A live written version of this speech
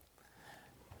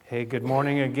Hey, good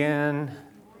morning again.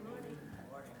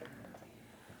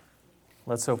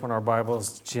 Let's open our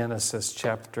Bibles, Genesis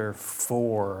chapter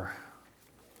 4.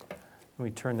 Let me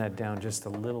turn that down just a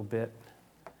little bit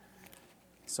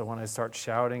so when I start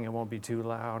shouting, it won't be too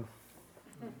loud.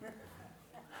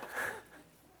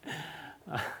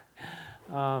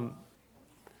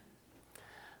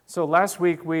 So last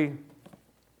week we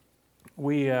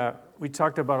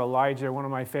talked about Elijah, one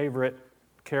of my favorite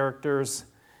characters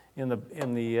in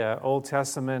the Old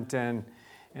Testament, and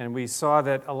we saw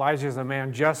that Elijah is a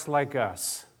man just like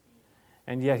us,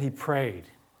 and yet he prayed.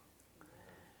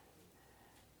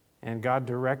 And God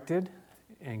directed,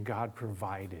 and God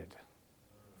provided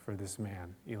for this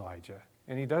man, Elijah.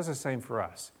 And he does the same for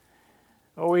us.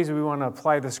 Always we want to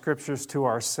apply the scriptures to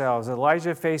ourselves.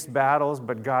 Elijah faced battles,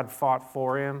 but God fought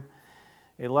for him.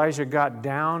 Elijah got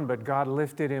down, but God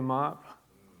lifted him up.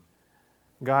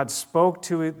 God spoke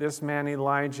to this man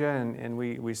Elijah, and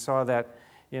we saw that,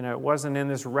 it wasn't in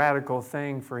this radical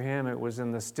thing for him, it was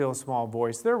in the still small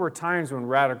voice. There were times when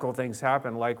radical things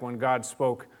happened, like when God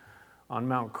spoke on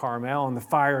Mount Carmel and the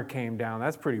fire came down.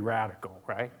 That's pretty radical,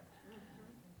 right?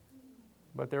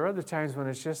 But there are other times when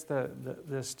it's just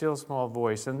the still small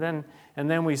voice. And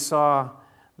then we saw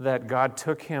that God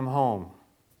took him home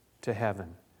to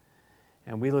heaven.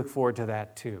 And we look forward to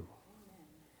that too.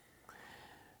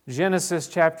 Genesis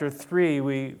chapter 3,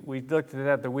 we looked at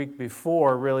that the week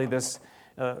before, really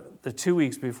the 2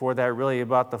 weeks before that, really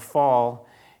about the fall.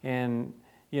 And,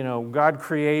 God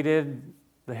created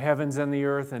the heavens and the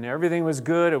earth, and everything was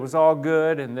good. It was all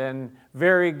good, and then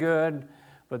very good.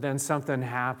 But then something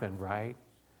happened, right?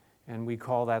 And we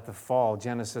call that the fall,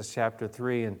 Genesis chapter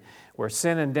 3, and where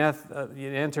sin and death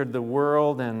entered the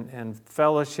world, and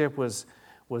fellowship was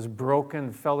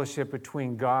broken. Fellowship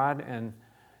between God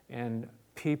and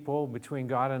people, between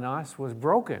God and us, was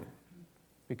broken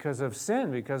because of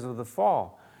sin, because of the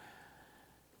fall.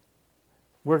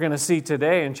 We're going to see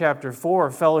today in chapter 4,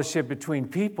 fellowship between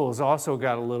peoples also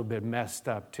got a little bit messed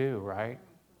up too, right?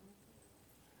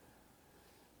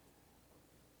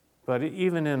 But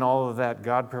even in all of that,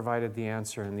 God provided the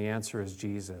answer, and the answer is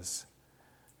Jesus,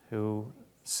 who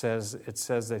says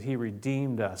that He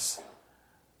redeemed us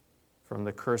from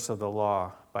the curse of the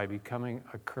law by becoming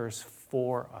a curse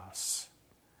for us.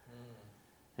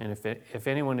 And if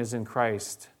anyone is in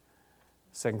Christ,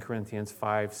 2 Corinthians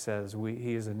 5 says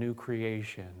he is a new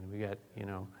creation. We got,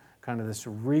 kind of this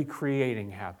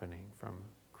recreating happening from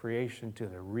creation to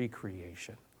the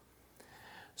recreation.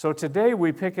 So today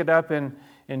we pick it up in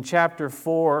chapter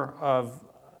 4 of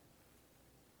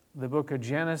the book of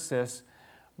Genesis.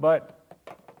 But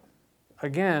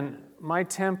again, my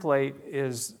template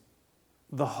is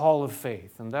the hall of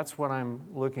faith. And that's what I'm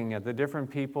looking at, the different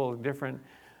people,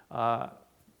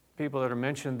 people that are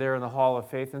mentioned there in the hall of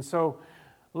faith. And so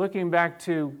looking back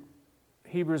to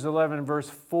Hebrews 11 verse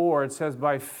 4, it says,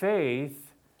 by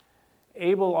faith,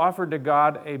 Abel offered to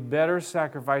God a better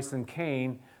sacrifice than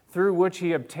Cain, through which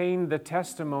he obtained the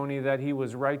testimony that he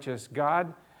was righteous,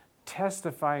 God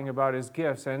testifying about his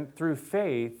gifts. And through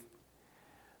faith,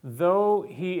 though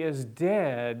he is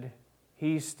dead,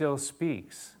 he still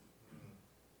speaks.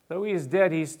 Though he is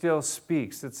dead, he still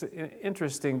speaks. It's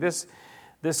interesting. This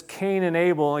Cain and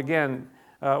Abel, again,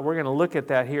 we're going to look at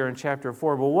that here in chapter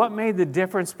 4. But what made the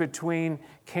difference between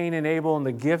Cain and Abel and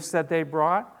the gifts that they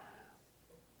brought?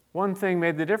 One thing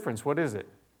made the difference. What is it?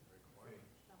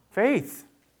 Faith.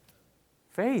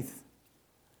 Faith.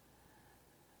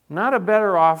 Not a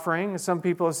better offering. Some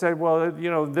people have said, well,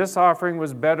 this offering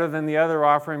was better than the other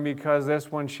offering because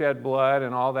this one shed blood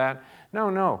and all that.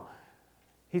 No.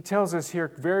 He tells us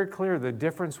here very clear the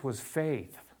difference was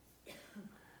faith.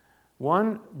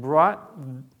 One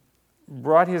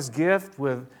brought his gift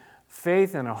with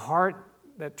faith and a heart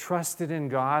that trusted in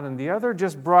God, and the other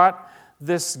just brought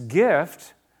this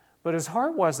gift, but his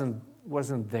heart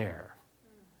wasn't there.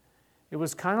 It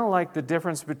was kind of like the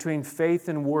difference between faith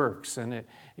and works, and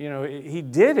he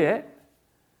did it,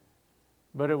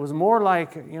 but it was more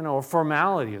like a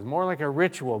formality. It was more like a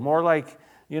ritual, more like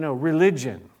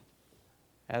religion,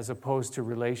 as opposed to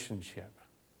relationship.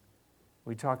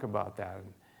 We talk about that.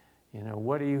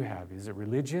 What do you have? Is it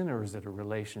religion or is it a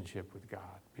relationship with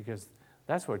God? Because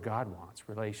that's what God wants,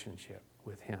 relationship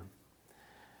with Him.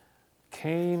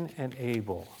 Cain and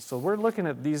Abel. So we're looking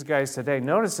at these guys today.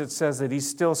 Notice it says that he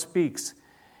still speaks.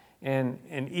 And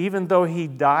even though he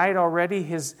died already,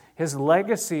 his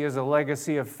legacy is a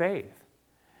legacy of faith.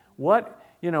 What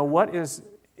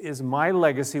is my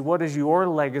legacy? What is your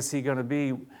legacy going to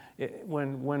be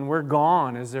when we're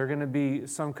gone? Is there going to be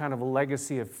some kind of a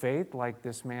legacy of faith like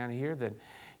this man here that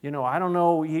I don't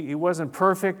know, he wasn't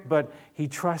perfect, but he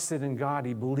trusted in God.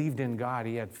 He believed in God.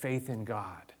 He had faith in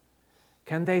God.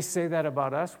 Can they say that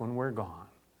about us when we're gone?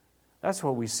 That's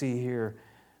what we see here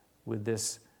with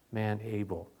this man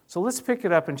Abel. So let's pick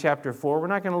it up in chapter 4. We're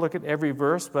not going to look at every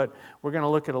verse, but we're going to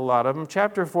look at a lot of them.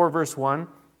 Chapter 4, verse 1,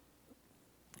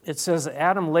 it says,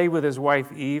 Adam lay with his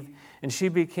wife Eve, and she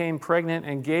became pregnant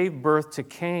and gave birth to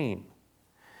Cain.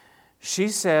 She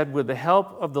said, with the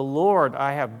help of the Lord,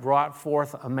 I have brought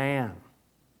forth a man.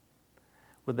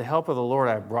 With the help of the Lord,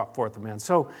 I have brought forth a man.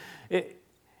 So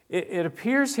it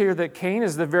appears here that Cain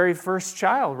is the very first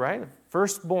child, right?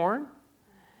 Firstborn.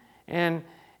 And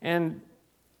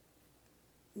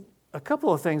a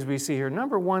couple of things we see here.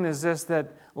 Number one is this,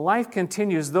 that life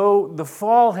continues. Though the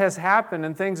fall has happened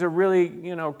and things are really,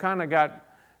 kind of got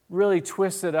really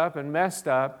twisted up and messed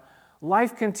up,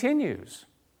 life continues.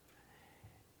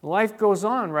 Life goes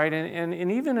on, right?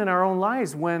 And even in our own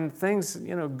lives, when things,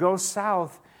 go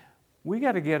south, we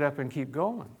got to get up and keep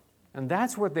going. And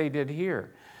that's what they did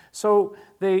here. So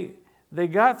they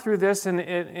got through this,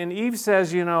 and Eve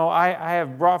says, I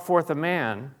have brought forth a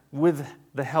man with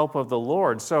the help of the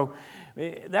Lord. So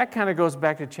that kind of goes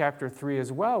back to chapter 3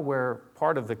 as well, where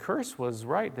part of the curse was,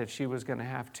 right, that she was going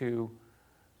to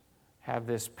have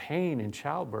this pain in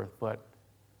childbirth. But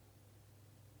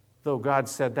though God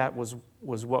said that was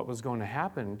what was going to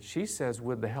happen, she says,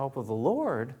 with the help of the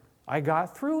Lord, I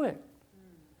got through it.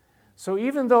 So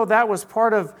even though that was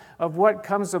part of what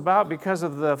comes about because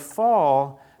of the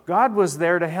fall, God was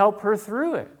there to help her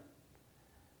through it.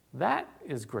 That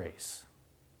is grace.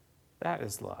 That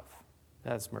is love.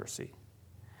 That's mercy.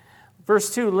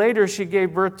 Verse 2, later she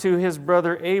gave birth to his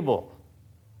brother Abel.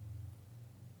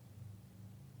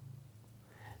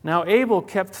 Now Abel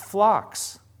kept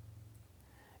flocks,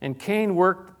 and Cain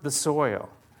worked the soil.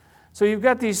 So you've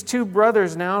got these two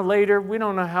brothers now. Later, we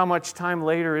don't know how much time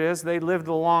later it is. They lived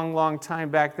a long, long time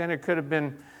back then. It could have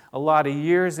been a lot of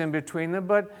years in between them.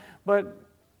 But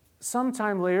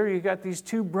sometime later, you got these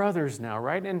two brothers now,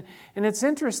 right? And it's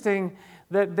interesting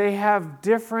that they have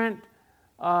different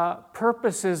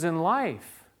purposes in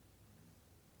life.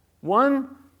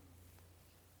 One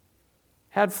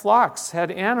had flocks, had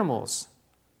animals.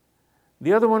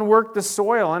 The other one worked the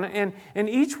soil, and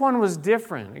each one was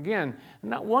different. Again,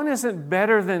 one isn't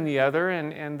better than the other,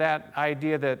 and that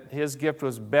idea that his gift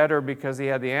was better because he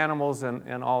had the animals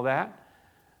and all that.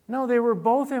 No, they were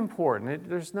both important.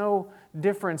 There's no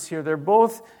difference here. They're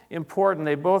both important.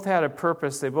 They both had a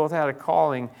purpose. They both had a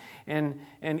calling, and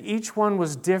each one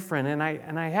was different. And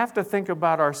I have to think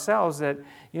about ourselves that,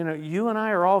 you and I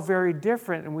are all very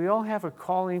different, and we all have a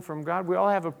calling from God. We all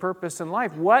have a purpose in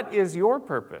life. What is your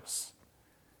purpose?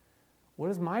 What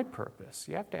is my purpose?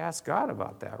 You have to ask God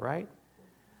about that, right?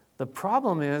 The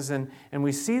problem is, and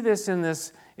we see this in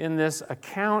this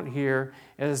account here,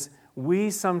 is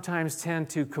we sometimes tend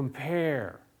to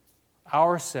compare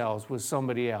ourselves with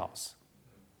somebody else.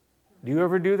 Do you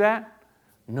ever do that?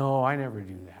 No, I never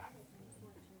do that.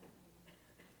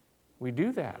 We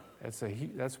do that.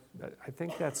 I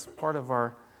think that's part of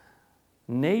our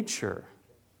nature.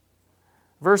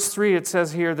 Verse 3, it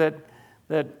says here that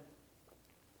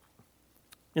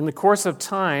in the course of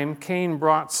time, Cain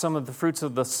brought some of the fruits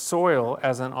of the soil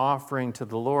as an offering to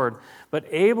the Lord, but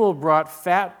Abel brought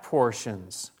fat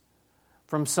portions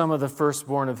from some of the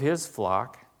firstborn of his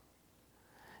flock.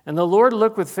 And the Lord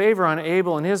looked with favor on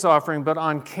Abel and his offering, but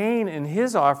on Cain and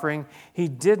his offering he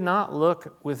did not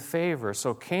look with favor.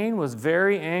 So Cain was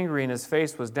very angry and his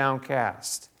face was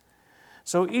downcast.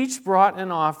 So each brought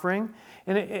an offering,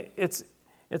 and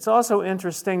it's also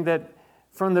interesting that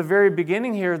from the very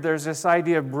beginning here, there's this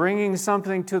idea of bringing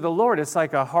something to the Lord. It's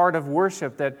like a heart of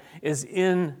worship that is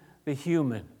in the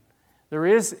human. There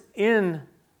is in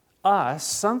us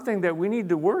something that we need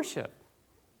to worship.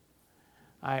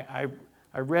 I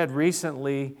read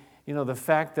recently, the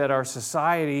fact that our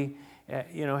society,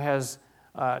 has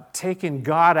taken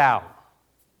God out.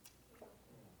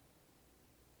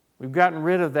 We've gotten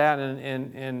rid of that,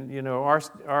 and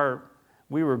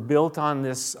we were built on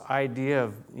this idea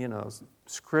of,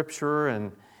 Scripture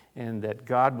and that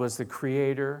God was the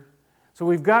creator. So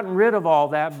we've gotten rid of all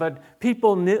that, but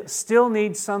people still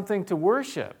need something to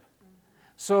worship.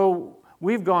 So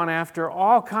we've gone after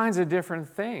all kinds of different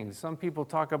things. Some people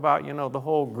talk about, the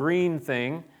whole green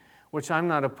thing, which I'm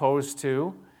not opposed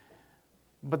to.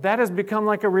 But that has become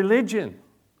like a religion.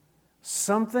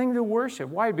 Something to worship.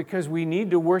 Why? Because we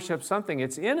need to worship something.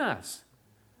 It's in us.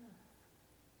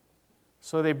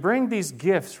 So they bring these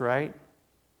gifts, right?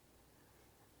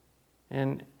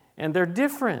 And they're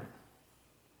different.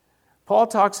 Paul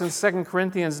talks in 2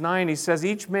 Corinthians 9, he says,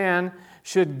 each man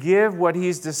should give what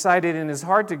he's decided in his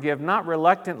heart to give, not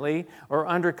reluctantly or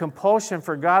under compulsion,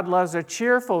 for God loves a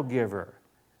cheerful giver.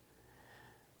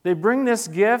 They bring this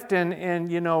gift and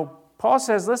Paul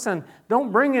says, listen,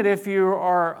 don't bring it if you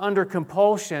are under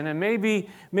compulsion. And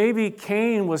maybe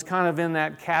Cain was kind of in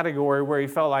that category where he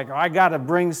felt like, I got to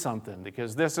bring something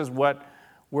because this is what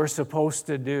we're supposed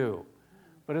to do.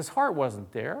 But his heart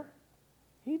wasn't there.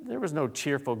 There was no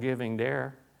cheerful giving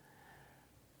there.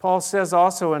 Paul says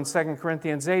also in 2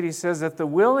 Corinthians 8, he says that the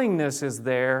willingness is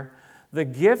there. The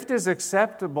gift is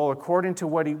acceptable according to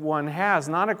what one has,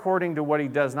 not according to what he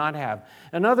does not have.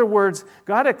 In other words,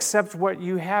 God accepts what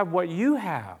you have.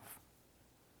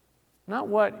 Not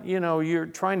what, you're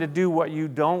trying to do what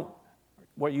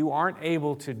you aren't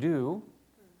able to do.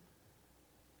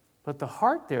 But the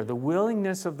heart there, the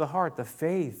willingness of the heart, the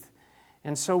faith.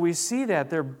 And so we see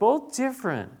that they're both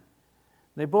different.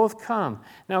 They both come.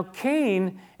 Now,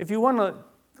 Cain, if you want to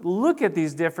look at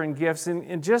these different gifts,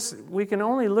 and just we can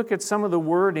only look at some of the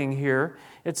wording here.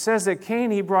 It says that Cain,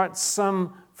 he brought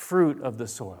some fruit of the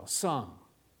soil, some.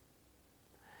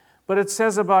 But it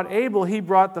says about Abel, he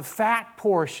brought the fat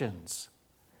portions.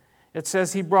 It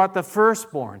says he brought the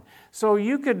firstborn. So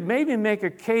you could maybe make a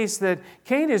case that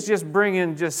Cain is just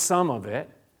bringing just some of it,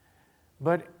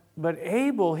 but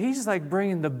Abel, he's like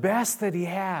bringing the best that he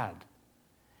had.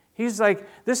 He's like,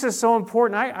 this is so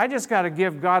important. I just got to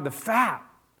give God the fat.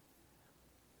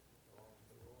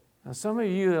 Now, some of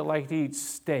you that like to eat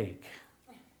steak,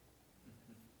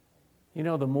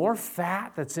 the more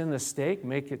fat that's in the steak,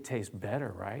 make it taste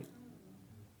better, right?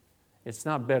 It's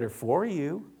not better for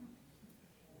you,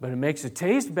 but it makes it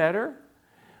taste better.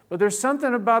 But there's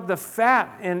something about the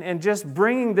fat and just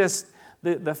bringing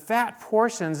the fat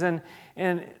portions.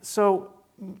 And so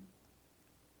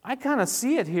I kind of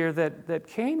see it here that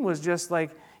Cain was just like,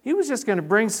 he was just going to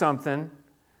bring something.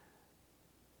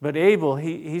 But Abel,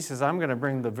 he says, I'm going to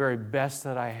bring the very best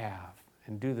that I have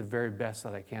and do the very best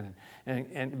that I can.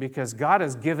 And because God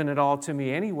has given it all to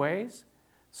me anyways,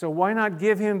 so why not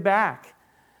give him back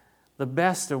the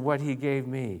best of what he gave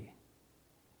me?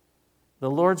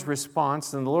 The Lord's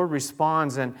response, and the Lord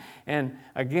responds, and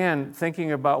again,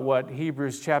 thinking about what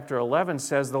Hebrews chapter 11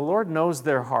 says, the Lord knows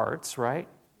their hearts, right?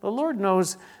 The Lord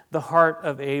knows the heart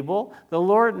of Abel. The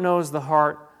Lord knows the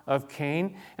heart of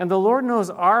Cain, and the Lord knows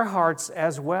our hearts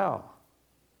as well.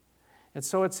 And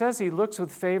so it says he looks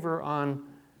with favor on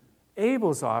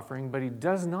Abel's offering, but he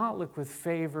does not look with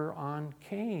favor on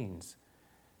Cain's.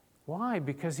 Why?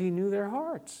 Because he knew their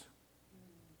hearts.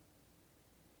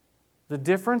 The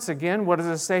difference, again, what does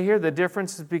it say here? The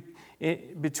difference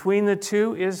between the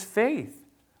two is faith.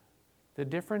 The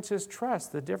difference is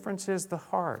trust. The difference is the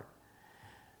heart.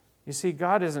 You see,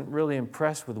 God isn't really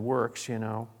impressed with works,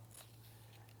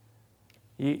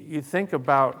 You think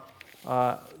about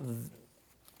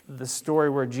the story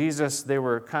where Jesus, they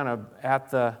were kind of at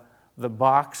the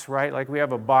box, right? Like we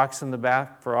have a box in the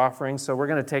back for offerings, so we're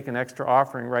going to take an extra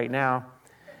offering right now.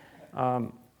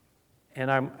 And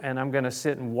I'm going to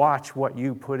sit and watch what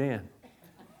you put in.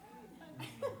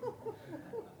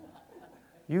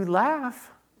 You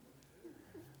laugh.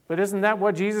 But isn't that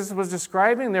what Jesus was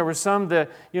describing? There were some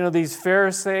these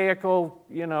Pharisaical,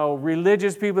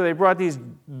 religious people, they brought these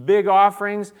big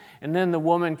offerings, and then the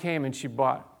woman came and she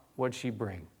bought, what'd she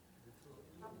bring?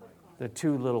 The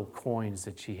 2 little coins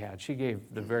that she had. She gave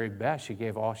the very best. She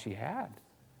gave all she had.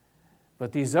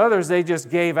 But these others, they just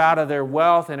gave out of their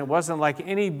wealth, and it wasn't like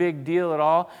any big deal at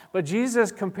all. But Jesus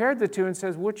compared the two and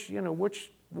says, which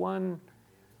one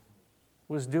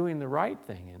was doing the right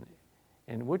thing?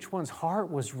 And which one's heart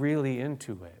was really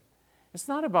into it. It's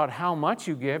not about how much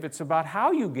you give, it's about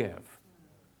how you give.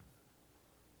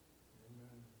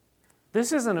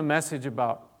 This isn't a message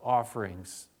about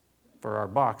offerings for our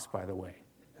box, by the way.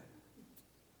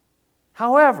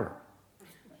 However,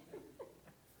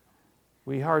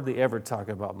 we hardly ever talk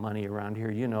about money around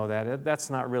here. You know that. That's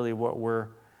not really what we're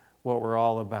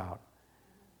all about.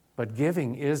 But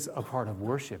giving is a part of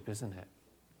worship, isn't it?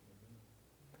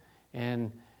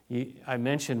 And I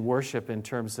mentioned worship in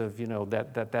terms of,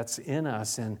 that's in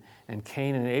us. And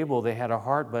Cain and Abel, they had a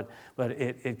heart, but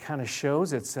it kind of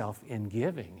shows itself in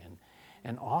giving.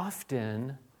 And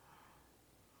often,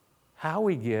 how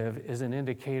we give is an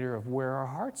indicator of where our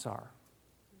hearts are.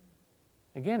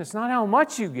 Again, it's not how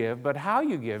much you give, but how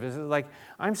you give. Is it like,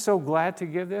 I'm so glad to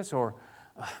give this, or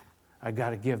I got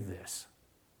to give this?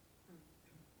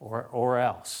 Or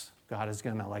else God is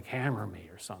going to hammer me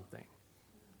or something.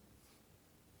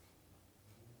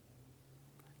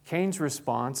 Cain's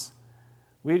response,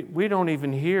 we don't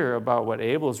even hear about what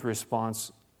Abel's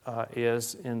response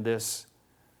is in this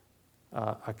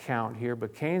account here,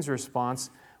 but Cain's response,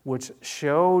 which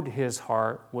showed his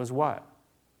heart, was what?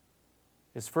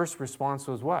 His first response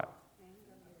was what?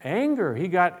 Anger. He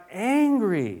got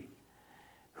angry.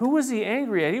 Who was he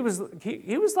angry at? He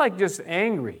was like just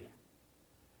angry.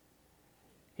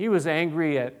 He was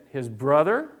angry at his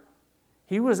brother.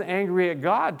 He was angry at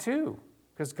God too,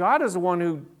 because God is the one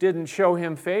who didn't show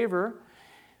him favor.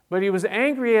 But he was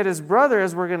angry at his brother,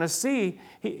 as we're going to see.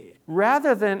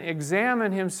 Rather than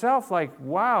examine himself, like,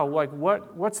 wow, like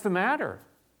what's the matter?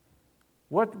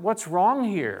 What's wrong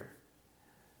here?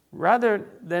 Rather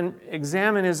than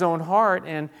examine his own heart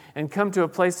and come to a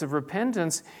place of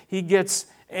repentance, he gets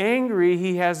angry.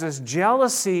 He has this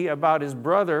jealousy about his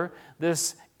brother,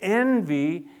 this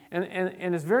envy,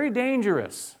 and it's very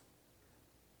dangerous.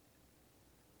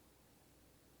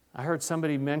 I heard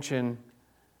somebody mention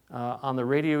on the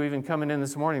radio, even coming in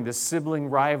this morning, the sibling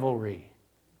rivalry.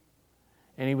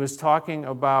 And he was talking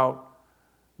about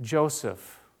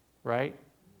Joseph, right?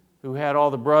 Who had all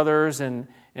the brothers, and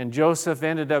Joseph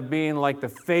ended up being like the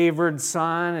favored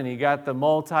son, and he got the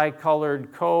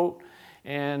multicolored coat,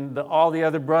 and all the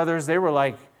other brothers, they were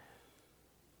like,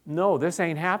 no, this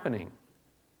ain't happening.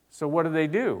 So what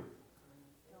do?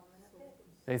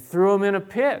 They threw him in a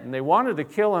pit, and they wanted to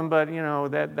kill him, but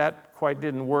that quite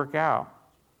didn't work out.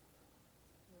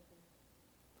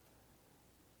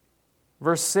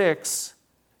 Verse 6,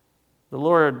 the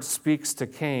Lord speaks to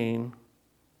Cain.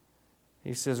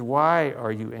 He says, "Why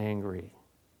are you angry?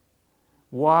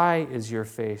 Why is your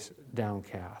face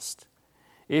downcast?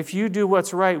 If you do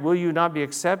what's right, will you not be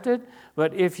accepted?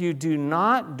 But if you do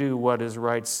not do what is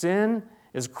right, sin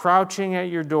is crouching at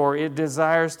your door. It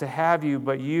desires to have you,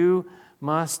 but you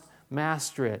must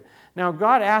master it." Now,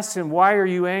 God asked him, "Why are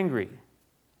you angry?"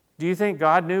 Do you think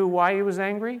God knew why he was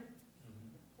angry?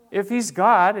 If he's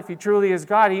God, if he truly is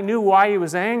God, he knew why he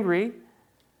was angry.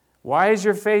 Why is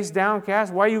your face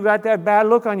downcast? Why you got that bad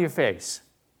look on your face?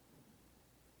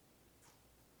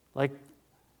 Like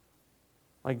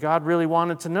God really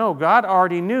wanted to know. God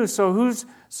already knew. So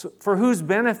for whose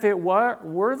benefit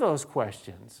were those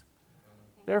questions?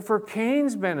 They're for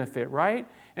Cain's benefit, right?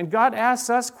 And God asks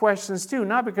us questions too,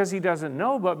 not because he doesn't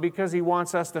know, but because he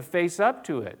wants us to face up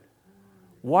to it.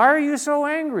 Why are you so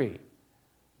angry?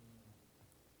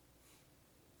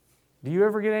 Do you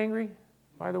ever get angry,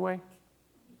 by the way?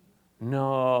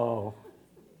 No.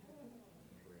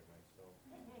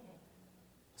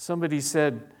 Somebody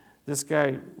said, this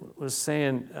guy was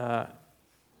saying,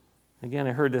 again,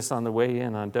 I heard this on the way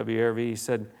in on WRV. He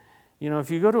said, if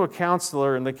you go to a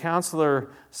counselor and the counselor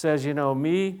says,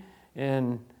 me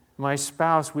and my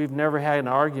spouse, we've never had an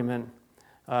argument,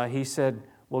 he said,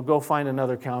 well, go find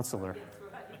another counselor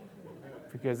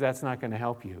because that's not going to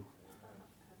help you.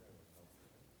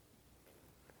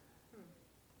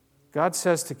 God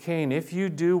says to Cain, if you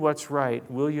do what's right,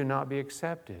 will you not be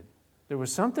accepted? There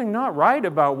was something not right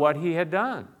about what he had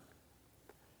done.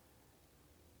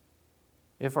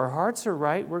 If our hearts are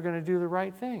right, we're going to do the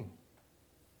right thing.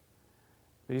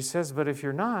 But he says, but if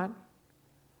you're not,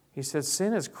 he says,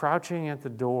 sin is crouching at the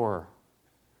door.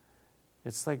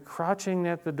 It's like crouching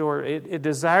at the door. It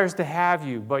desires to have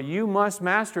you, but you must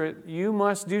master it. You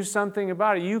must do something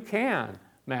about it. You can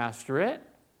master it.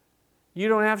 You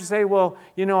don't have to say, well,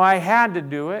 I had to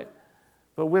do it.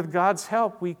 But with God's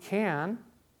help, we can.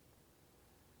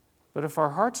 But if our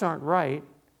hearts aren't right,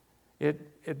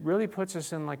 it really puts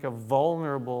us in like a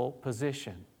vulnerable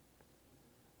position.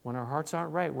 When our hearts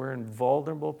aren't right, we're in a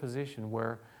vulnerable position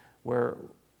where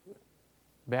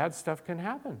bad stuff can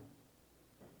happen.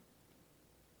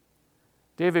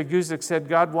 David Guzik said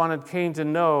God wanted Cain to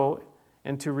know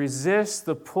and to resist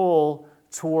the pull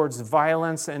towards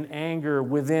violence and anger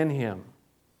within him.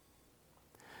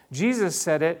 Jesus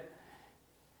said it,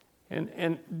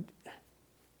 and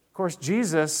of course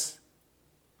Jesus,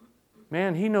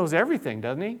 man, he knows everything,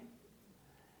 doesn't he?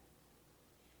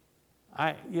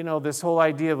 This whole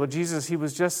idea of Jesus, he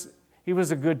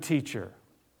was a good teacher.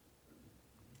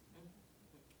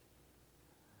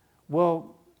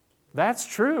 Well, that's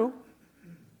true.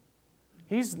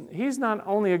 He's not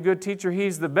only a good teacher,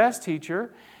 he's the best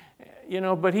teacher.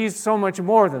 But he's so much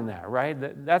more than that,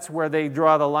 right? That's where they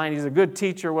draw the line. He's a good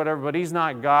teacher, whatever, but he's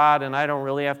not God, and I don't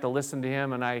really have to listen to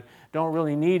him, and I don't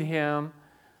really need him.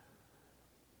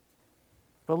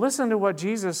 But listen to what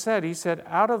Jesus said. He said,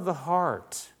 out of the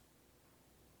heart.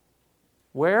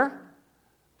 Where?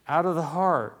 Out of the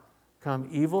heart come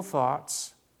evil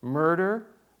thoughts, murder,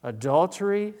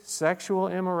 adultery, sexual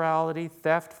immorality,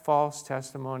 theft, false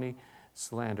testimony,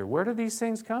 slander. Where do these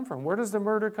things come from? Where does the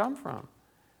murder come from?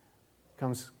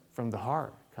 Comes from the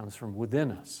heart, comes from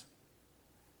within us.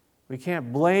 We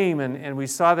can't blame, and we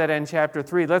saw that in chapter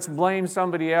 3. Let's blame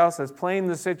somebody else. Let's blame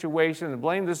the situation and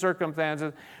blame the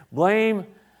circumstances. Blame,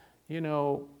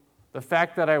 the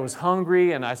fact that I was hungry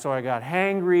so I got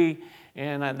hangry,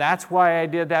 and that's why I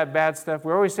did that bad stuff.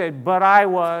 We always say, but I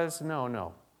was.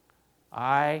 No.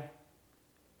 I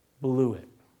blew it.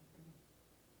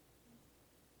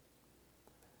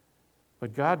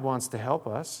 But God wants to help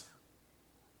us.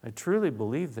 I truly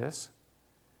believe this.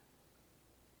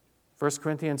 1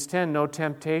 Corinthians 10, no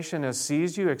temptation has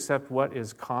seized you except what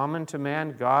is common to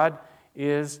man. God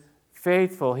is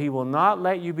faithful. He will not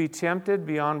let you be tempted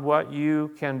beyond what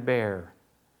you can bear.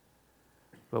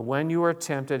 But when you are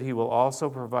tempted, He will also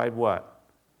provide what?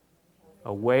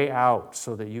 A way out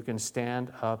so that you can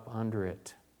stand up under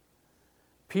it.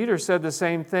 Peter said the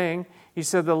same thing. He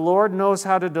said, the Lord knows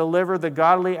how to deliver the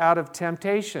godly out of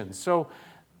temptation. So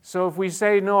if we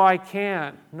say, no, I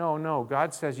can't, no,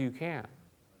 God says you can.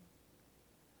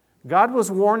 God was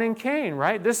warning Cain,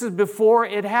 right? This is before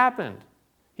it happened.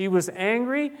 He was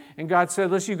angry, and God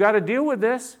said, listen, you got to deal with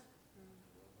this.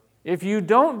 If you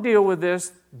don't deal with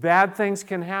this, bad things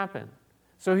can happen.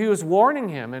 So He was warning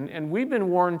him, and we've been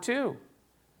warned too.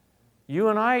 You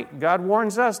and I, God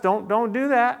warns us, don't do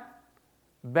that.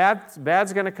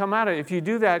 Bad's going to come out of it. If you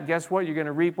do that, guess what? You're going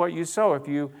to reap what you sow. If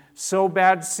you sow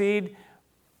bad seed,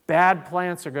 bad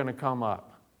plants are going to come up.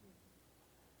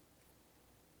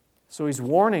 So He's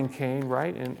warning Cain,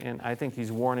 right? And I think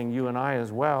He's warning you and I as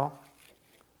well.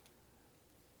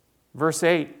 Verse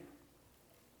 8.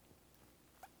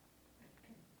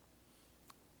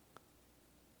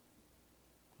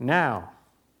 Now,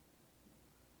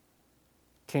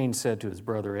 Cain said to his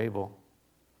brother Abel,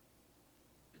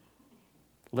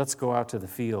 let's go out to the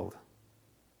field.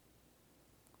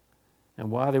 And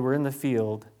while they were in the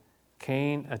field,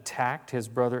 Cain attacked his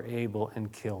brother Abel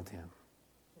and killed him.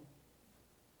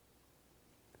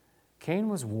 Cain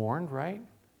was warned, right?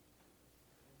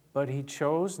 But he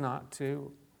chose not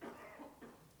to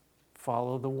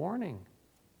follow the warning.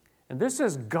 And this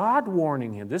is God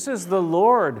warning him. This is the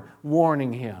Lord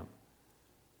warning him.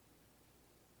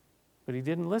 But he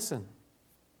didn't listen.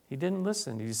 He didn't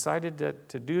listen. He decided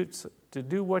to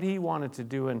do what he wanted to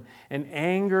do, and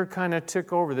anger kind of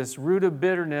took over. This root of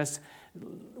bitterness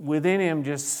within him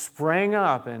just sprang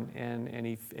up, and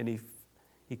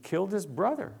he killed his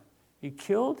brother. He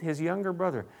killed his younger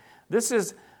brother. This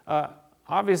is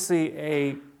obviously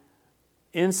a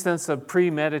instance of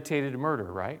premeditated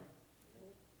murder, right?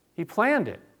 He planned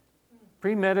it.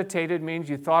 Premeditated means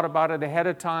you thought about it ahead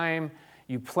of time.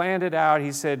 You planned it out.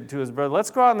 He said to his brother, let's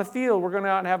go out in the field. We're going to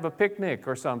out and have a picnic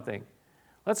or something.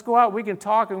 Let's go out. We can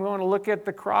talk, and we want to look at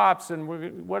the crops and we're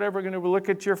going to look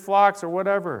at your flocks or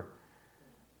whatever.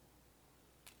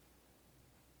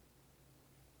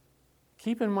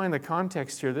 Keep in mind the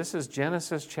context here. This is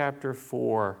Genesis chapter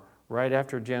 4, right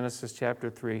after Genesis chapter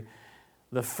 3.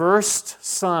 The first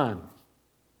son,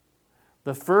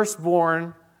 the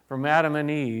firstborn from Adam and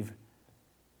Eve,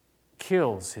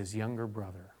 kills his younger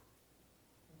brother.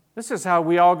 This is how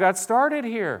we all got started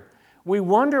here. We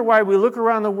wonder why we look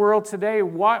around the world today.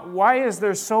 Why is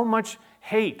there so much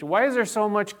hate? Why is there so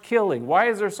much killing? Why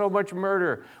is there so much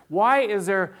murder? Why is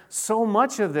there so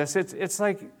much of this? It's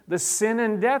like the sin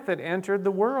and death that entered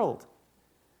the world.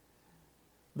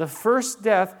 The first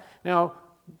death. Now,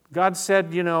 God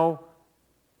said,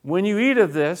 when you eat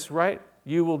of this, right,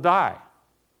 you will die.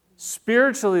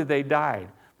 Spiritually, they died.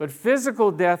 But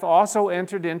physical death also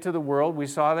entered into the world. We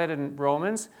saw that in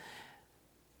Romans.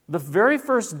 The very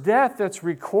first death that's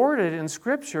recorded in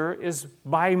Scripture is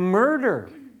by murder.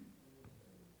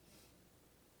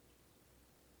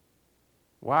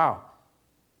 Wow.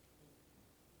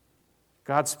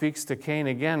 God speaks to Cain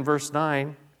again, verse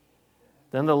 9.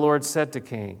 Then the Lord said to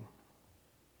Cain,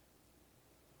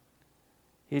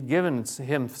 He had given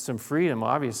him some freedom,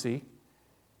 obviously.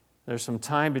 There's some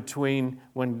time between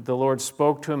when the Lord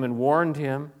spoke to him and warned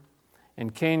him,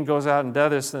 and Cain goes out and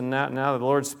does this, and now the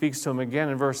Lord speaks to him again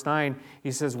in verse 9.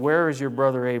 He says, where is your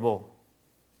brother Abel?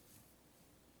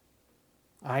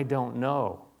 I don't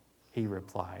know, he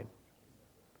replied.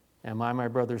 Am I my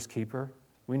brother's keeper?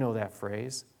 We know that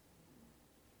phrase.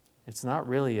 It's not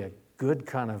really a good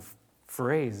kind of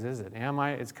phrase, is it?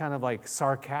 It's kind of like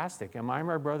sarcastic. Am I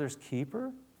my brother's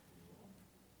keeper?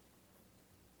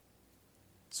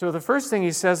 So the first thing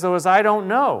he says, though, is, I don't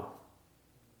know.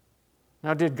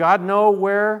 Now, did God know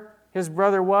where his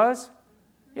brother was?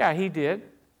 Yeah, he did.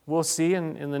 We'll see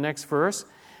in the next verse.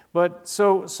 But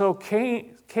so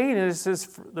Cain is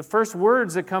the first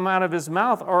words that come out of his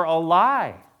mouth are a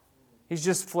lie. He's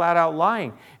just flat out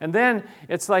lying. And then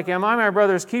it's like, am I my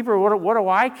brother's keeper? What do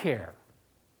I care?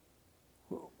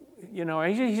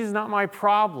 he's not my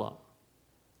problem.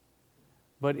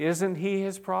 But isn't he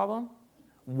his problem?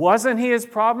 Wasn't he his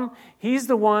problem? He's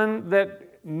the one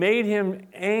that made him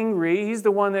angry. He's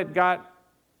the one that got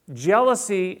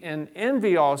jealousy and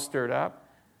envy all stirred up.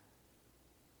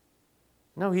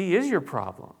 No, he is your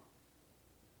problem.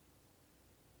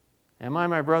 Am I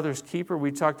my brother's keeper?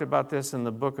 We talked about this in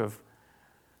the book of,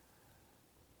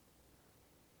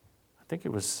 I think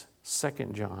it was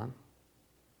 2 John,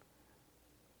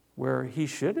 where he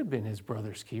should have been his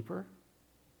brother's keeper.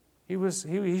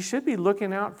 He should be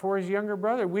looking out for his younger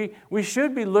brother. We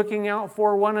should be looking out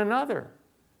for one another.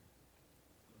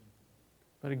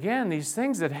 But again, these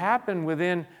things that happen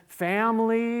within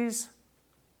families,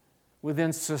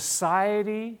 within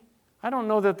society, I don't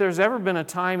know that there's ever been a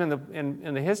time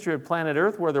in the history of planet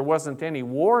Earth where there wasn't any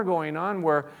war going on,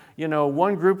 where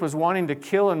one group was wanting to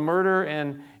kill and murder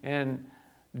and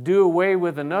do away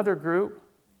with another group.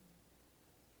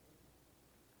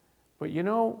 But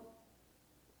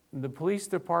the police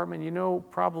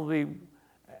department, probably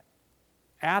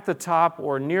at the top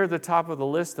or near the top of the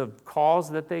list of calls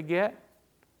that they get,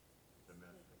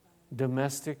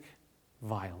 domestic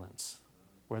violence,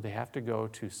 where they have to go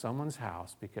to someone's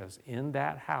house because in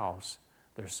that house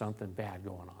there's something bad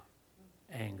going on.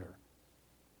 Anger,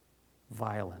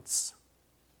 violence.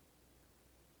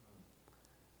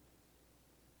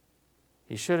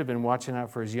 He should have been watching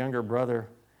out for his younger brother.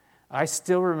 I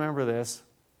still remember this.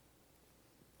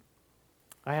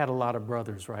 I had a lot of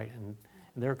brothers, right? And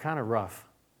they're kind of rough.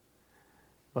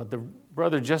 But the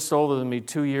brother just older than me,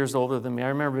 2 years older than me, I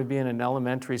remember being in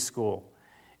elementary school,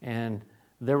 and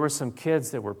there were some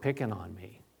kids that were picking on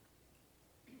me.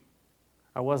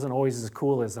 I wasn't always as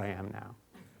cool as I am now.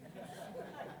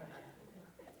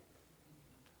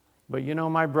 But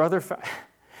my brother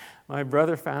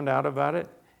found out about it,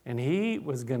 and he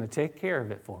was going to take care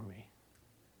of it for me.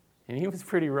 And he was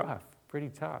pretty rough, pretty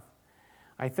tough.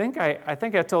 I think I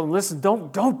told him, listen,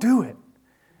 don't do it.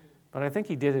 But I think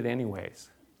he did it anyways.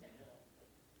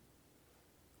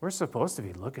 We're supposed to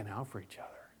be looking out for each other.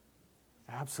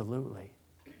 Absolutely.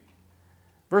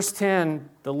 Verse 10,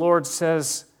 the Lord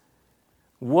says,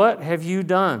 what have you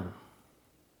done?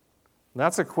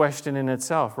 That's a question in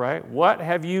itself, right? What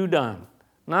have you done?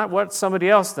 Not what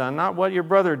somebody else done, not what your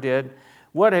brother did.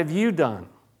 What have you done?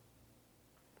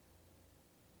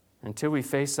 Until we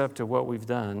face up to what we've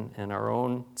done and our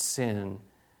own sin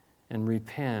and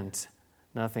repent,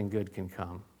 nothing good can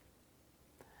come.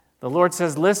 The Lord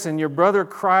says, listen, your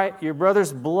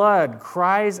brother's blood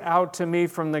cries out to me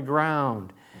from the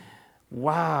ground.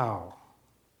 Wow.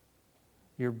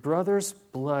 Your brother's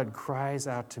blood cries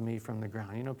out to me from the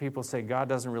ground. People say God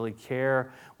doesn't really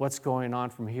care what's going on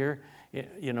from here,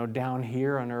 down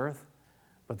here on earth.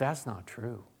 But that's not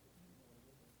true.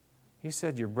 He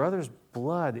said, your brother's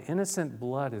blood, innocent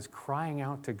blood, is crying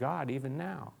out to God even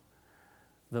now.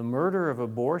 The murder of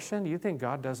abortion, do you think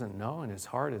God doesn't know? And his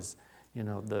heart is,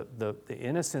 the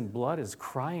innocent blood is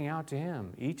crying out to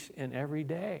him each and every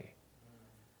day.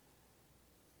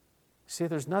 See,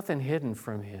 there's nothing hidden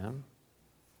from him.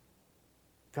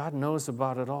 God knows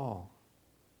about it all.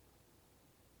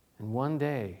 And one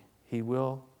day, he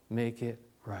will make it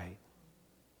right.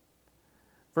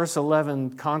 Verse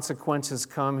 11, consequences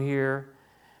come here.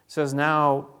 It says,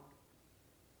 now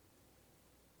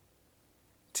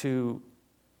to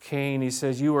Cain, he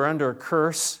says, you are under a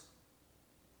curse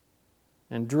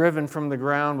and driven from the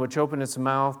ground, which opened its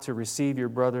mouth to receive your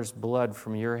brother's blood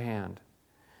from your hand.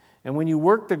 And when you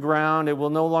work the ground, it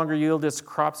will no longer yield its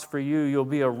crops for you. You'll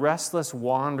be a restless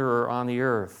wanderer on the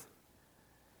earth.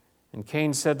 And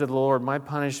Cain said to the Lord, my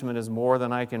punishment is more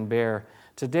than I can bear.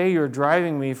 Today you're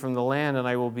driving me from the land, and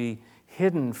I will be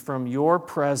hidden from your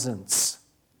presence.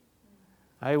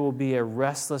 I will be a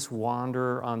restless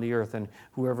wanderer on the earth, and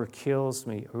whoever kills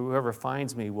me, whoever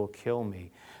finds me will kill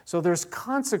me. So there's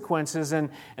consequences, and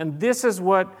this is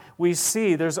what we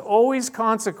see. There's always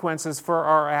consequences for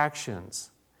our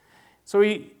actions. So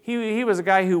he was a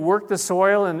guy who worked the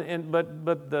soil, but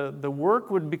the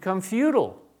work would become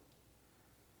futile.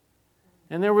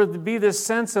 And there would be this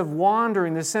sense of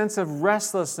wandering, this sense of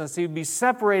restlessness. He'd be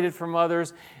separated from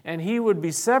others, and he would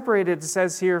be separated, it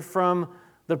says here, from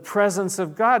the presence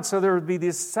of God. So there would be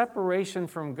this separation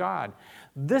from God.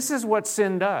 This is what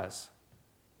sin does.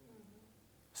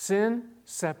 Sin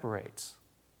separates.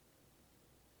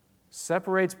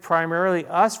 Separates primarily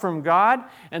us from God,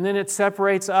 and then it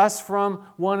separates us from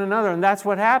one another. And that's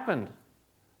what happened.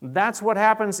 That's what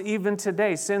happens even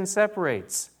today. Sin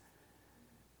separates.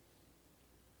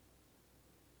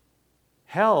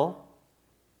 Hell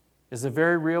is a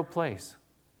very real place.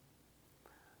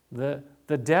 The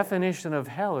The definition of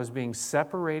hell is being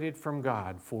separated from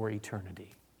God for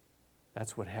eternity.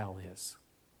 That's what hell is.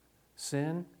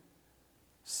 Sin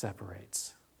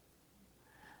separates.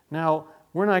 Now,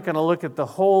 we're not going to look at the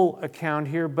whole account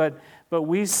here, but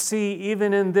we see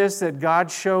even in this that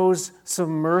God shows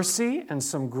some mercy and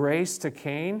some grace to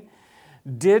Cain.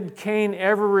 Did Cain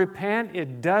ever repent?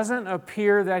 It doesn't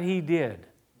appear that he did.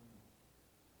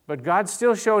 But God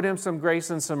still showed him some grace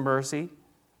and some mercy.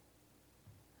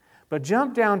 But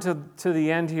jump down to the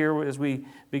end here as we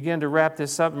begin to wrap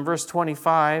this up in verse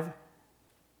 25.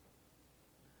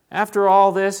 After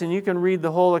all this, and you can read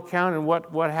the whole account and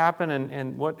what happened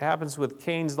and what happens with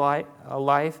Cain's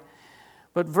life.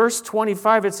 But verse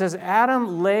 25, it says,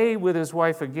 Adam lay with his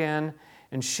wife again,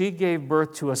 and she gave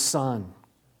birth to a son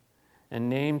and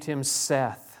named him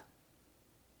Seth.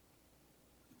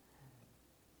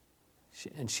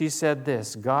 And she said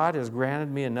this, God has granted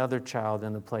me another child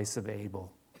in the place of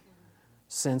Abel,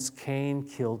 since Cain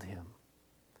killed him.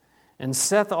 And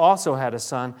Seth also had a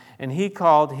son, and he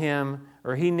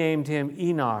named him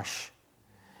Enosh.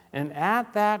 And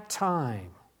at that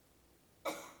time,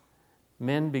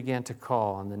 men began to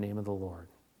call on the name of the Lord.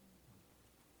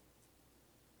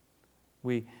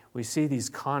 We see these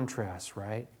contrasts,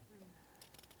 right?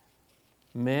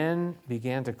 Men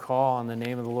began to call on the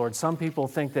name of the Lord. Some people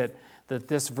think that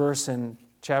this verse in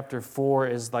chapter 4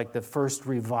 is like the first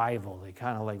revival. They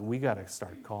kind of like, we got to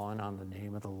start calling on the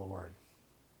name of the Lord.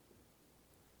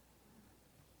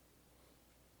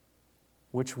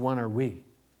 Which one are we?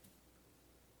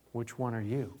 Which one are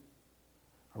you?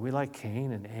 Are we like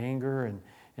Cain in anger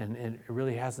and it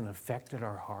really hasn't affected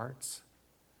our hearts?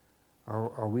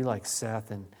 Or are we like Seth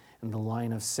and in the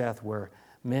line of Seth where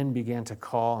men began to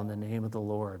call on the name of the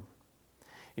Lord?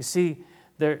 You see,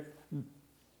 there's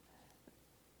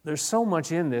so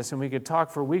much in this, and we could talk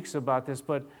for weeks about this,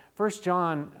 but 1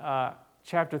 John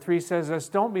chapter 3 says this,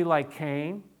 don't be like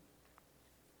Cain,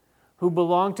 who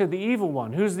belonged to the evil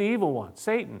one. Who's the evil one?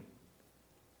 Satan.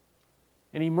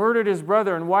 And he murdered his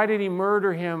brother. And why did he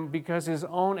murder him? Because his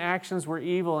own actions were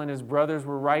evil and his brothers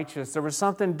were righteous. There was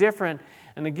something different.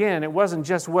 And again, it wasn't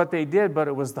just what they did, but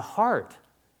it was the heart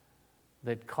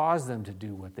that caused them to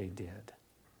do what they did.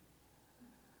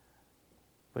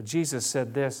 But Jesus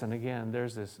said this, and again,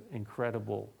 there's this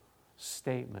incredible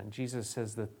statement. Jesus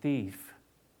says the thief,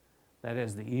 that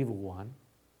is the evil one,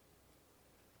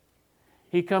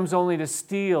 he comes only to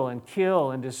steal and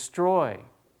kill and destroy.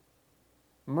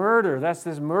 Murder, that's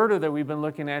this murder that we've been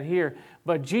looking at here.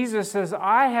 But Jesus says,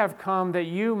 I have come that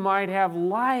you might have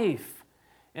life.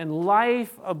 And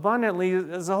life abundantly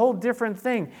is a whole different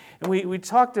thing. And we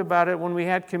talked about it when we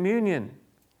had communion.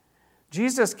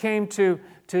 Jesus came to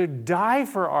die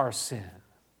for our sin.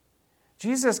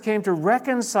 Jesus came to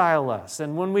reconcile us.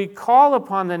 And when we call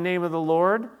upon the name of the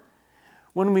Lord,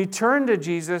 when we turn to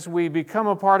Jesus, we become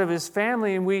a part of His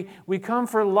family and we come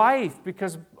for life,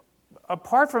 because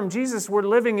apart from Jesus, we're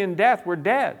living in death. We're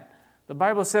dead. The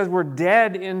Bible says we're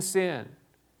dead in sin.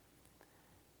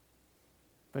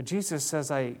 But Jesus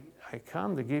says, I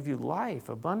come to give you life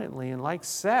abundantly. And like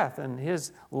Seth and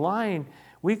his line,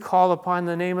 we call upon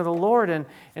the name of the Lord. And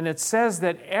it says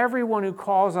that everyone who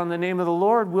calls on the name of the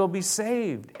Lord will be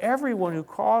saved. Everyone who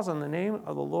calls on the name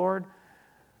of the Lord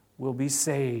will be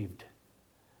saved.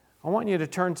 I want you to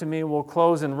turn to me. We'll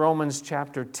close in Romans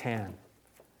chapter 10.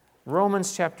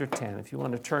 Romans chapter 10, if you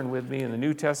want to turn with me in the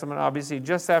New Testament, obviously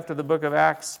just after the book of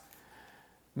Acts.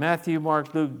 Matthew,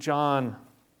 Mark, Luke, John,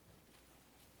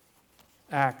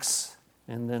 Acts,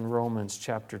 and then Romans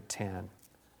chapter 10.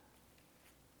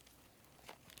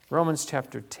 Romans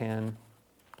chapter 10.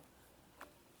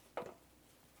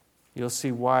 You'll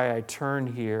see why I turn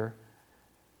here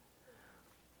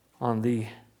on the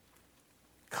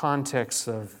context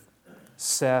of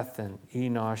Seth and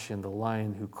Enosh and the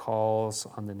lion who calls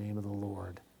on the name of the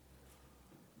Lord.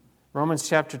 Romans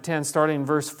chapter 10, starting in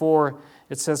verse 4,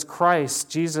 it says,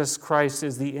 Christ, Jesus Christ,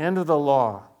 is the end of the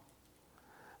law,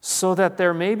 so that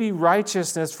there may be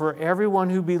righteousness for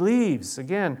everyone who believes.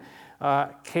 Again,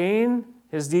 Cain,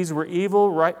 his deeds were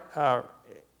evil.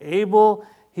 Abel,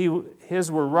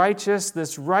 his were righteous.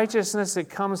 This righteousness, it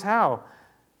comes how?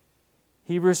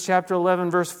 Hebrews chapter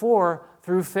 11, verse 4,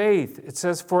 through faith. It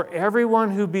says, for everyone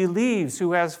who believes,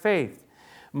 who has faith.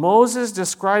 Moses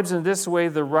describes in this way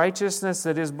the righteousness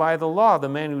that is by the law. The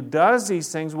man who does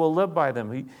these things will live by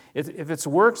them. If it's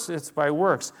works, it's by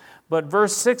works. But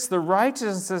verse 6, the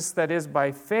righteousness that is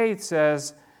by faith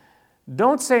says,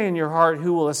 don't say in your heart,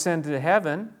 who will ascend to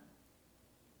heaven?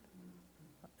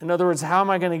 In other words, how am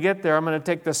I going to get there? I'm going to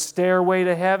take the stairway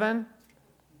to heaven?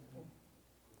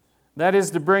 That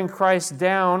is to bring Christ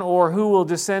down, or who will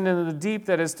descend into the deep?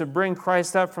 That is to bring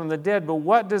Christ up from the dead. But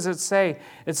what does it say?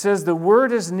 It says the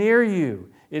word is near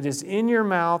you. It is in your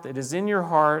mouth. It is in your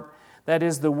heart. That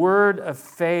is the word of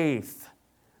faith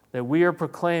that we are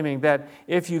proclaiming, that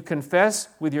if you confess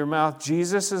with your mouth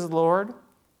Jesus is Lord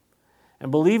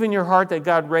and believe in your heart that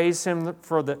God raised him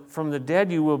from the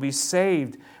dead, you will be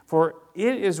saved. For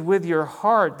it is with your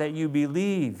heart that you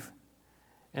believe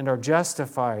and are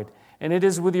justified. And it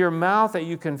is with your mouth that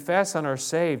you confess and are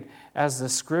saved. As the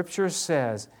Scripture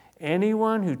says,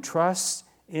 anyone who trusts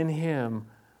in him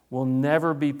will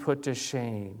never be put to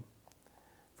shame.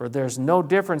 For there's no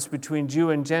difference between Jew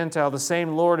and Gentile. The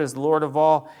same Lord is Lord of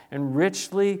all and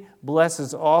richly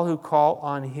blesses all who call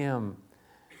on him.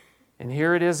 And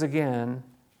here it is again.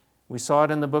 We saw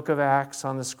it in the book of Acts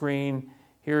on the screen.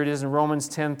 Here it is in Romans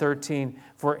 10:13.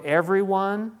 For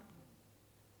everyone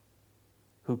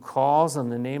who calls on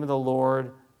the name of the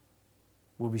Lord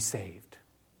will be saved.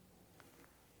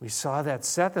 We saw that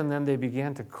Seth and them, they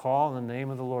began to call on the name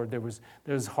of the Lord. There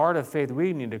was heart of faith.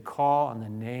 We need to call on the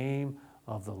name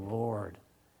of the Lord.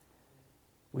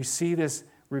 We see this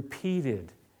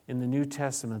repeated in the New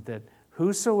Testament, that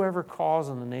whosoever calls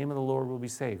on the name of the Lord will be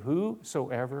saved.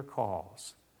 Whosoever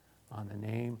calls on the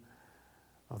name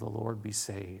of the Lord be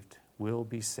saved, will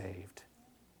be saved.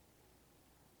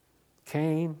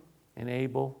 Cain and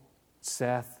Abel,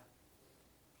 Seth.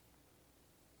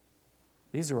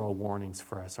 These are all warnings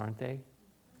for us, aren't they?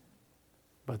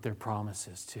 But they're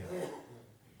promises too.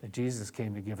 That Jesus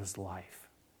came to give us life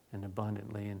and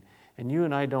abundantly. And you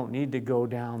and I don't need to go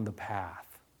down the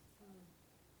path.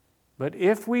 But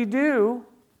if we do,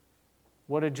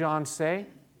 what did John say?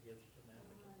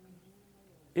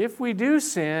 If we do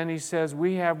sin, he says,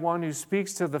 we have one who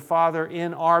speaks to the Father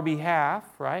in our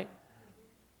behalf, right?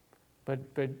 But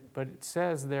it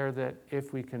says there that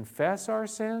if we confess our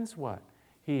sins, what?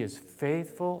 He is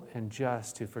faithful and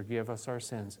just to forgive us our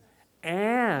sins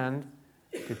and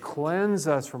to cleanse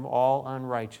us from all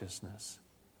unrighteousness.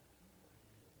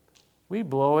 We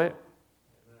blow it.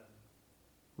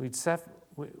 We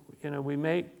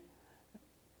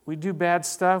do bad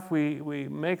stuff. We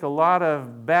make a lot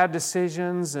of bad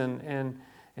decisions,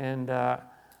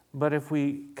 but if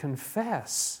we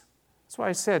confess, that's why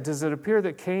I said, does it appear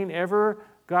that Cain ever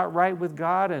got right with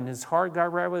God and his heart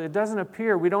got right with it? It doesn't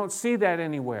appear. We don't see that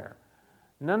anywhere.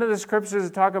 None of the scriptures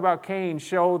that talk about Cain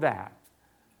show that.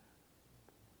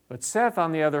 But Seth,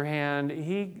 on the other hand,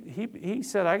 he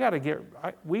said,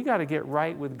 we got to get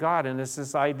right with God. And it's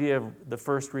this idea of the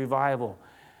first revival.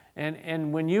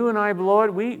 And when you and I blow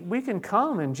it, we can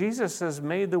come. And Jesus has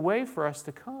made the way for us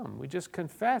to come. We just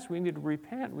confess. We need to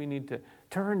repent. We need to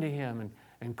turn to him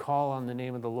and call on the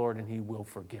name of the Lord, and he will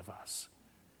forgive us.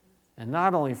 And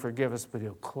not only forgive us, but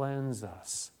he'll cleanse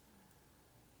us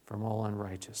from all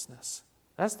unrighteousness.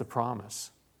 That's the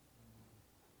promise.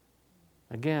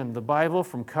 Again, the Bible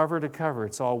from cover to cover,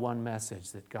 it's all one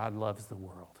message, that God loves the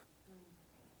world.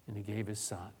 And he gave his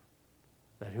Son,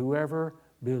 that whoever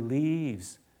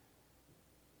believes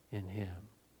in him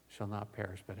shall not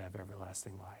perish but have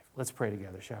everlasting life. Let's pray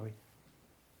together, shall we?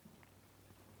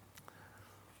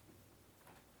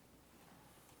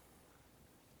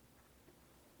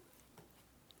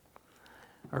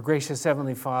 Our gracious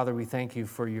Heavenly Father, we thank you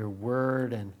for your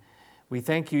word, and we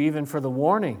thank you even for the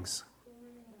warnings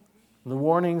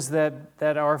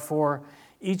that are for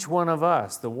each one of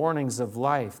us, the warnings of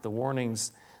life, the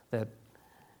warnings that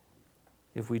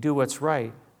if we do what's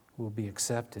right, we'll be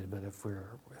accepted. But if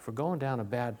we're going down a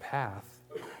bad path,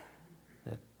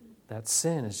 that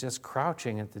sin is just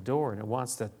crouching at the door, and it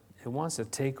wants to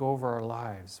take over our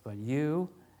lives. But you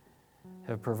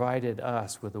have provided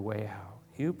us with a way out.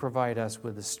 You provide us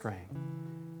with the strength.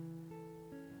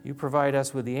 You provide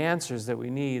us with the answers that we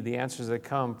need, the answers that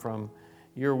come from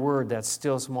your word, that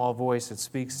still small voice that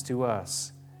speaks to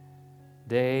us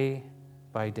day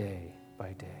by day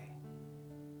by day.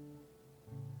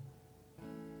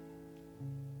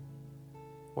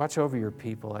 Watch over your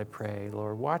people, I pray,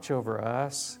 Lord. Watch over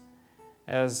us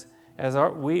as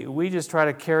we just try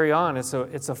to carry on. It's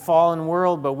a fallen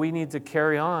world, but we need to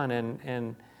carry on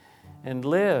and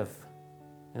live.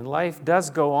 And life does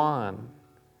go on,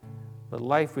 but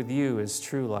life with you is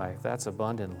true life. That's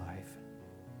abundant life.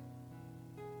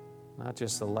 Not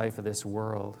just the life of this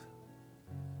world.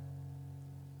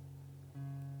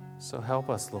 So help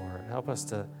us, Lord. Help us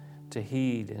to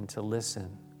heed and to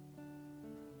listen.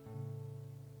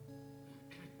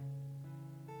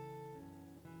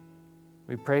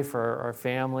 We pray for our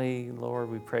family, Lord.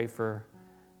 We pray for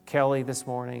Kelly this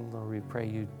morning. Lord, we pray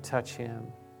you touch him,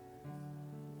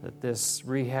 that this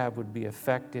rehab would be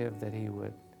effective, that he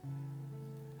would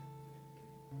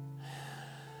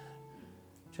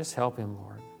Just help him,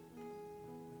 Lord.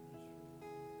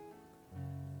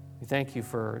 We thank you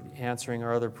for answering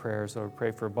our other prayers. Lord, we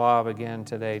pray for Bob again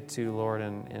today too, Lord,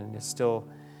 and is still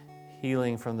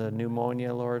healing from the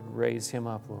pneumonia, Lord. Raise him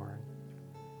up, Lord.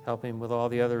 Help him with all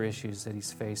the other issues that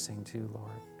he's facing too,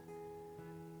 Lord.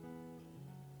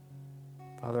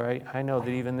 Father, I know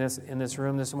that even in this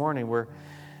room this morning,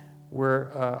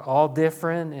 we're all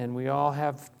different and we all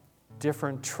have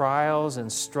different trials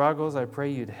and struggles. I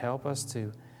pray you'd help us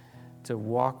to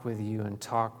walk with you and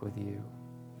talk with you,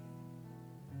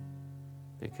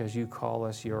 because you call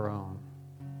us your own.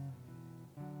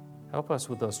 Help us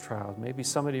with those trials. Maybe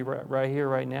somebody right here,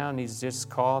 right now, needs to just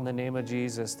call in the name of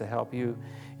Jesus to help you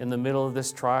in the middle of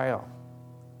this trial.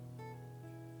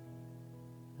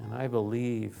 And I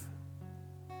believe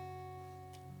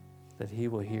that he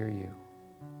will hear you.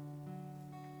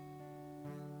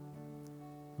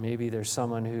 Maybe there's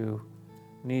someone who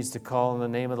needs to call in the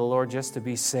name of the Lord just to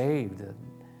be saved. The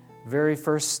very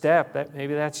first step,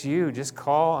 maybe that's you. Just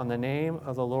call on the name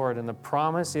of the Lord, and the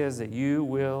promise is that you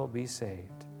will be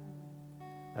saved.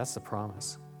 That's the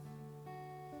promise.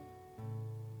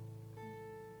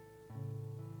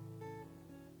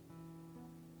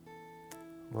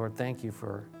 Lord, thank you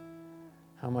for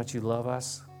how much you love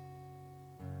us.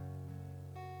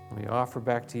 We offer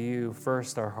back to you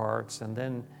first our hearts, and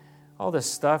then all the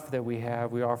stuff that we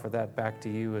have, we offer that back to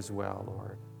you as well,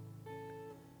 Lord.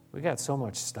 We got so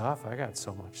much stuff. I got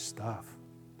so much stuff.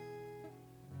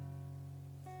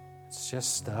 It's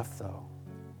just stuff, though.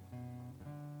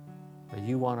 But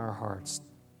you want our hearts.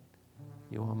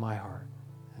 You want my heart.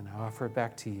 And I offer it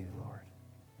back to you, Lord.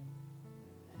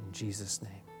 In Jesus'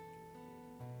 name.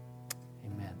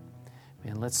 Amen.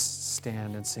 Man, let's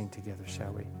stand and sing together,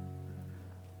 shall we?